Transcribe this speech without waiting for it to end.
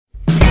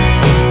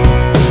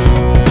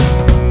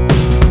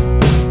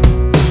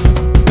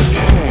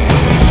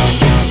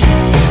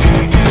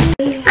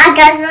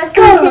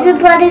we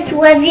brought this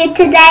with you.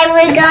 Today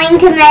we're going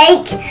to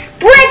make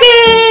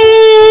bridgie!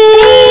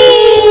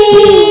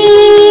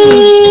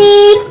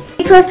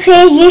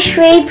 Prepare your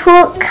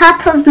 3/4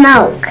 cup of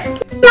milk.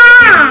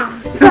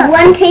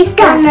 1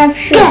 teaspoon of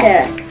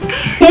sugar.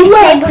 2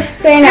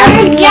 tablespoons of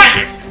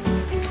yeast.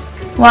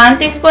 1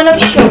 teaspoon of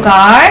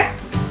sugar.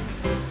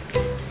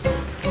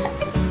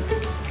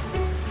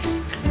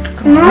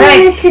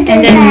 Right. And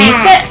then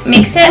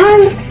mix it.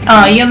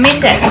 Oh, you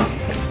mix it.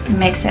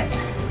 Mix it.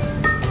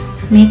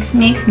 Mix.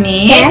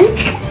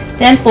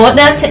 Then put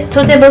the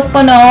 2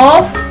 tablespoons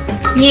of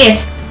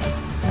yeast.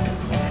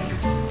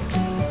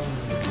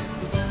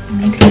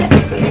 Mix it.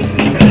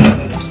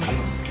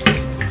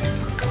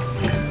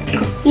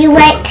 You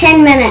wait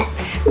 10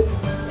 minutes.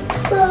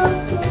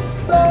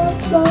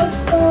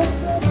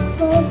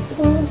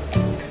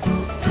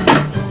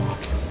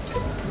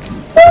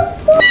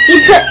 You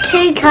put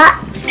 2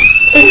 cups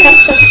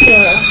of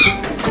sugar.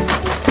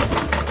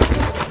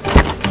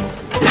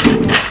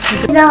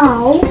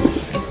 No.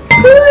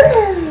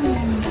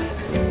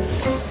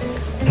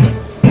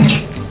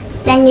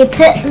 Then you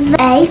put 4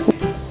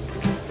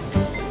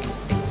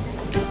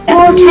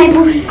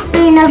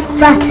 tablespoons of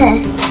butter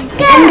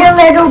and a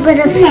little bit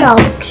of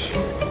salt.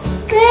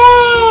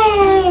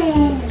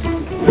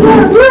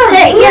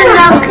 Put your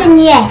milk and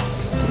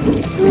yeast.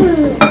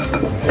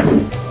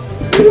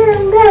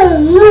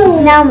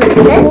 Now mix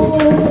it.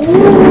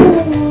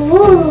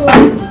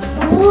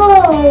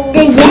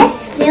 The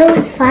yeast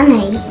feels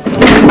funny.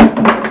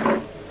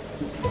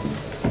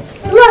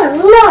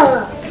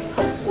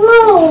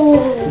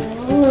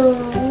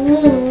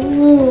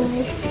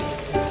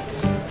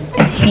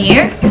 And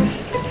here,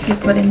 you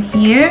put in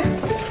here.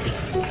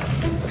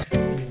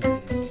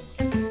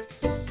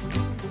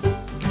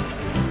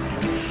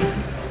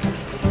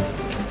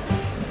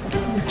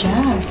 Good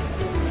job.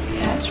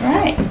 That's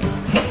right.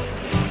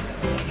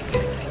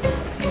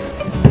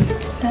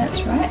 That's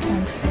right.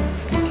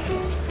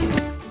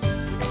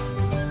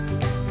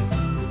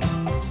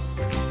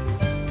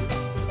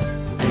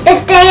 If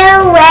they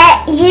are wet,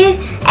 you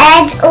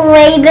add a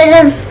wee bit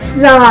of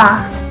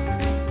flour.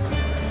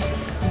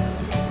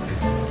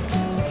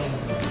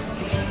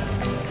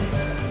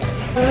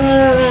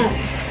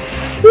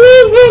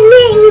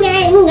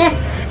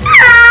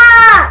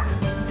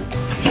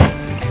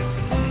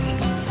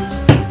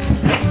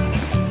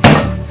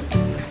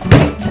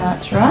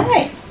 That's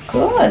right.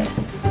 Good.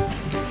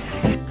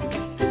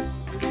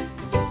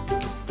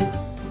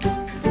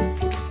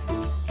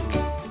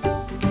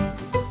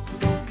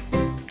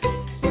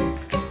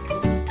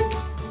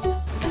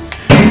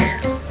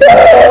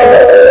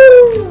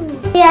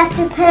 You have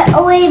to put a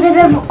wee bit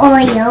of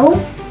oil.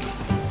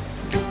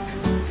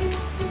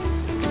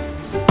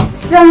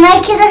 So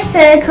make it a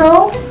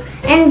circle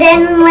and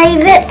then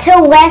leave it to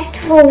rest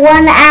for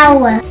 1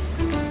 hour.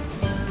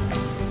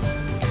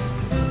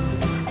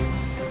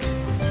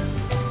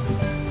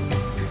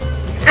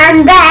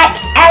 I'm back.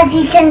 As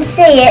you can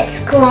see, it's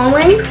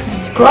growing.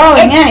 It's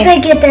growing, It's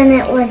bigger than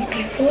it was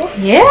before.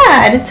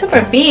 Yeah, it's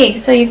super big.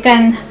 So you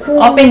can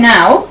open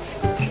now.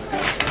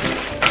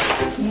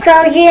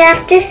 So you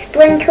have to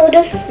sprinkle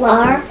the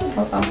flour.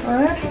 All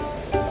over.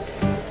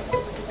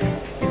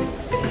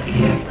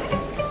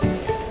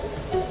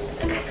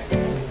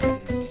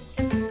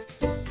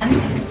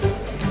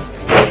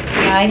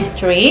 Slice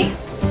 3.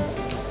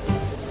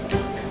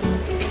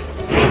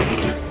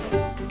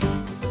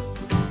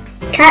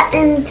 Cut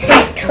into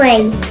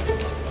 3.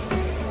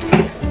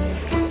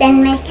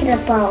 Then make it a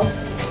ball.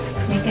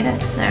 Make it a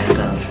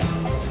circle.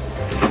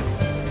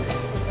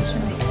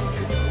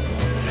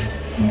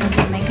 Yeah,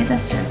 make it a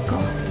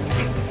circle.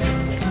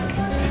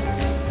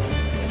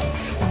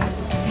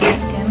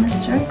 Make them a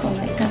circle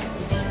like that.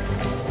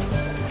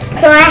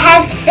 So I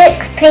have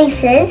 6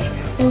 pieces.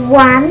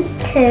 1,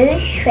 2,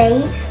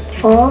 3,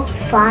 4,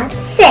 5,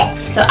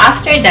 6. So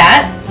after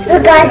that, So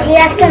guys, you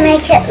have to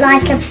make it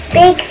like a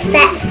big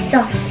fat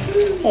sausage.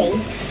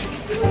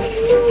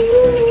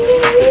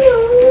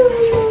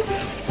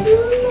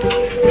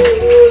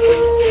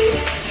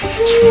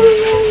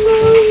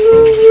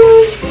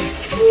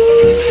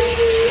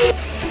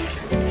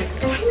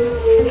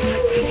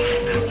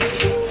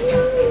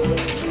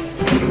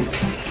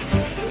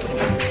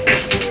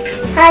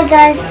 Hi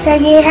guys, so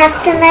you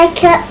have to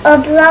make it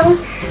oblong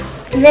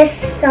this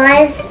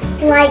size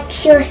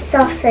like your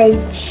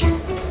sausage.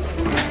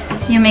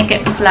 you make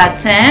it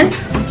flatten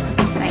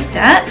like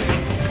that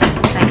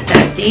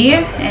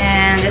dear,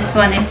 and this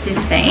one is the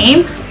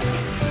same.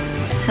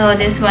 So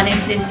this one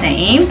is the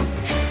same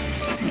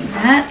like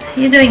that.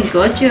 You're doing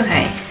good,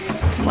 Ryuhei.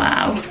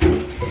 Wow.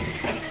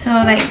 So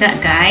like that,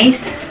 guys.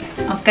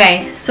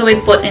 Okay, so we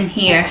put in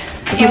here.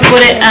 You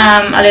put it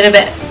a little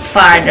bit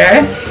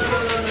farther.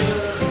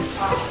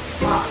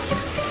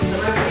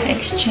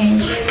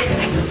 Exchange.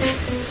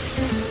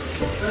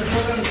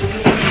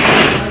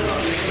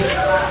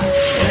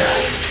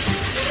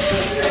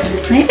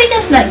 Maybe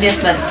just like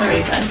this, but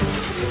sorry guys.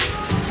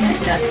 Like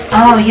that.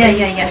 Oh yeah.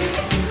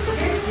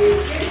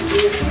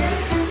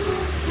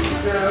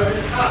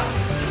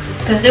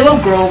 Because they will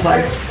grow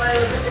buds.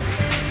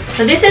 So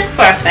So this is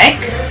perfect.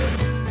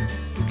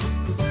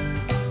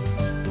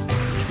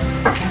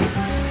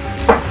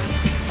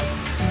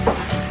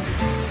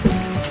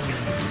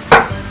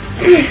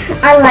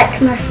 I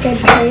like mustard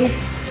too.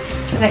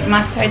 You like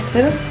mustard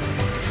too?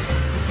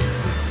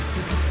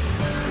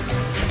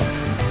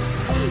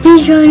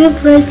 He's trying to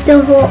press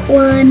the hot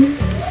one.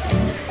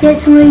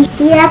 That's when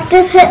you have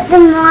to put the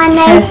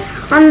mayonnaise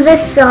on the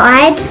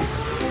side.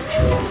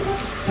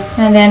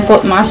 And then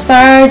put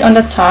mustard on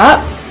the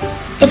top.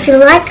 If you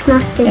like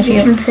mustard,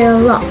 you can put a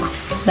lot.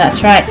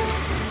 That's right.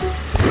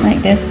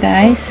 Like this,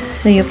 guys.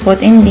 So you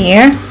put in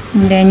there,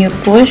 and then you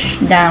push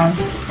down.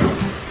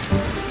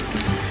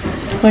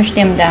 Push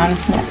them down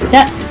like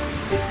that.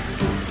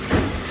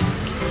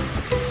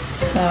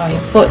 So you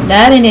put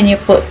that, and then you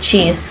put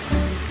cheese.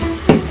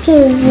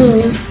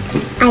 Cheesy.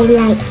 I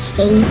like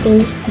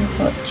cheesy. You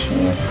put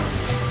cheese.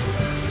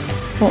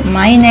 Put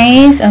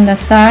mayonnaise on the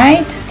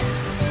side.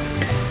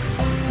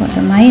 Put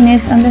the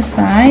mayonnaise on the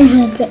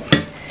side.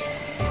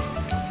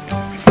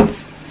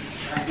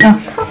 Oh.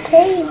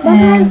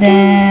 And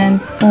then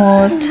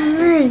put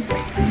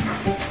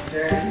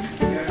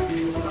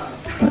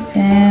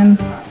them.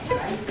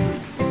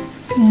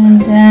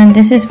 And then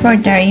this is for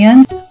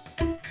Darien.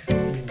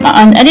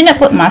 I did not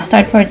put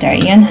mustard for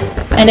Darien.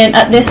 And then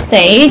at this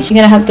stage, you're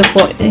gonna have to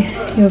put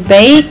your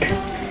bake,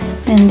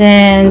 and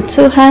then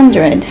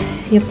 200.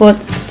 You put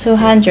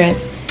 200.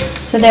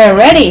 So they're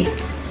ready.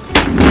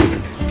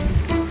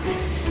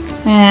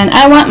 And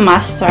I want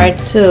mustard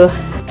too.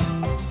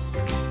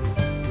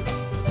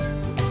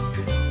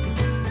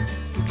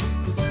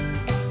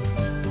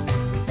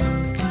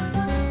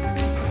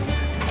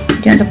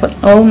 You have to put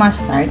all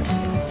mustard.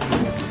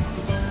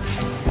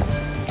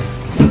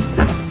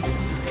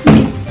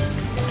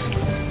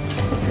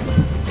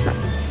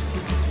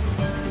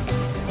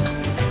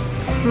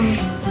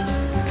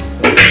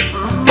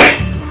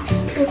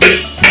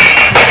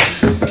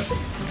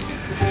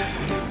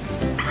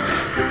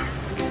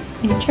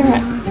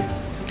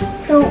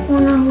 Don't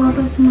want a lot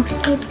of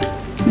mustard.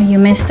 You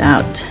missed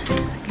out.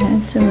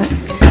 That's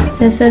alright.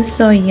 This is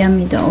so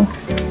yummy though.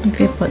 If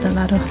you put a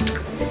lot of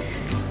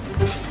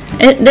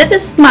this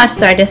is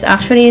mustard. This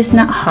actually is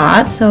not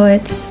hot, so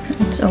it's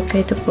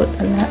okay to put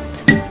a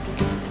lot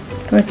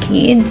for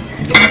kids.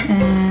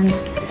 And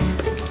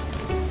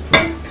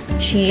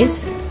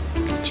cheese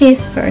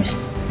first.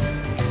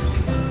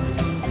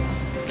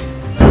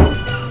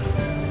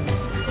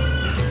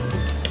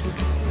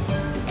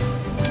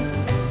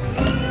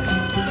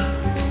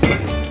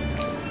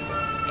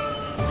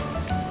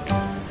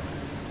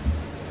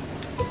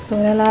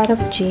 Put a lot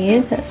of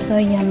cheese. That's so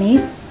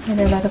yummy. Put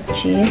a lot of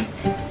cheese.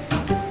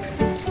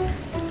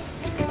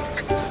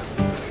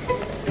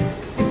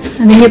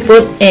 And then you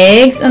put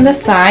eggs on the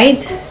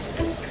side.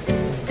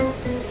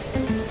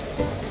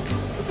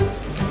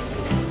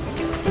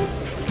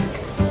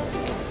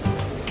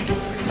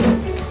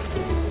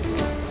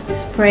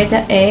 Spread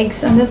the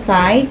eggs on the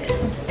side.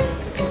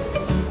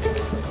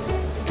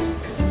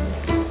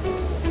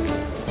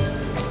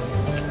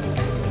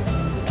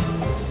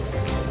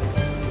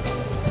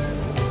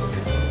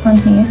 On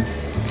here,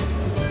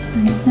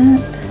 like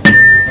that.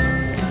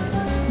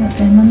 Put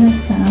them on the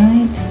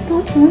side.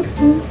 Okay.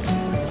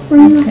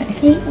 Right now,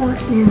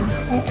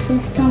 at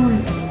this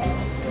time.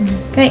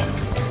 Okay.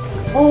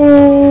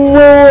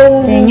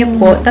 Oh. Then you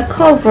put the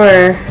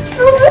cover.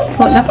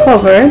 Put the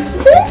cover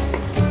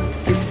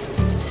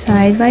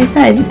side by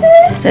side.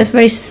 So it's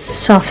very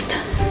soft.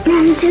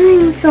 I'm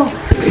doing soft.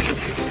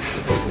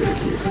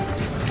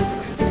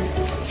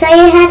 So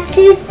you have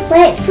to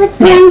wait for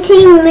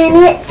 20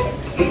 minutes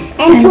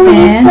until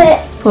you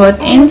put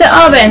in the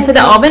oven. So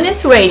the oven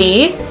is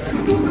ready.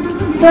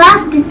 So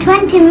after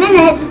 20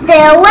 minutes,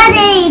 they're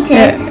ready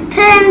to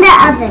put in the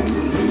oven.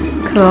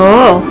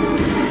 Cool.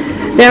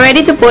 They're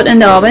ready to put in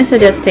the oven, so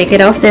just take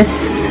it off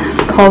this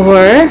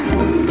cover.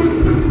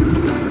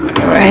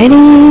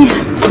 Ready.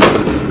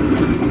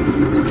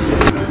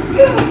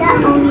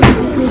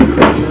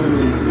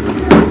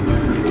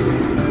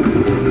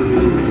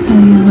 So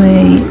you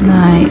wait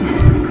like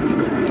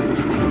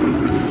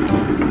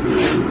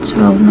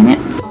 12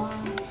 minutes.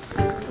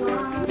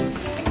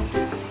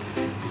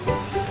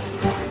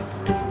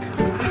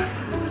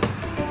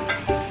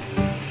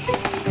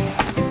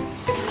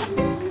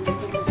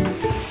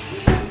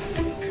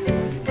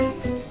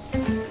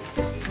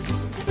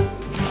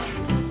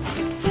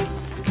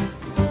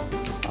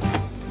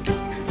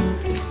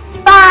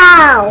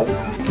 Wow!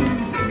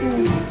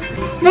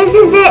 This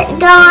is it,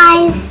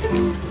 guys.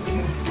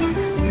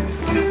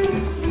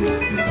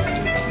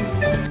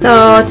 So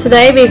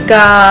today we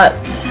got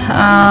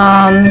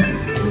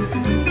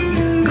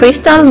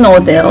crystal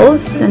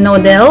noodles,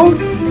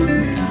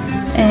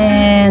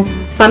 and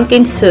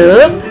pumpkin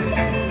soup,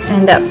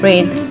 and that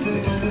bread.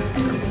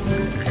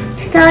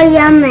 So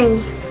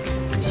yummy.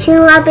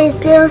 Love is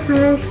beautiful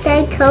and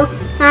stay cool.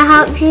 I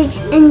hope you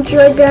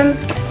enjoyed the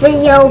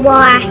video.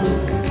 Bye.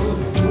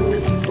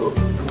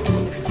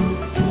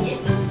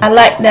 I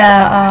like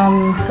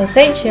the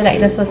sausage. You like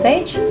the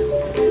sausage?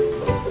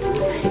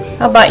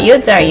 How about you,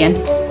 Darien?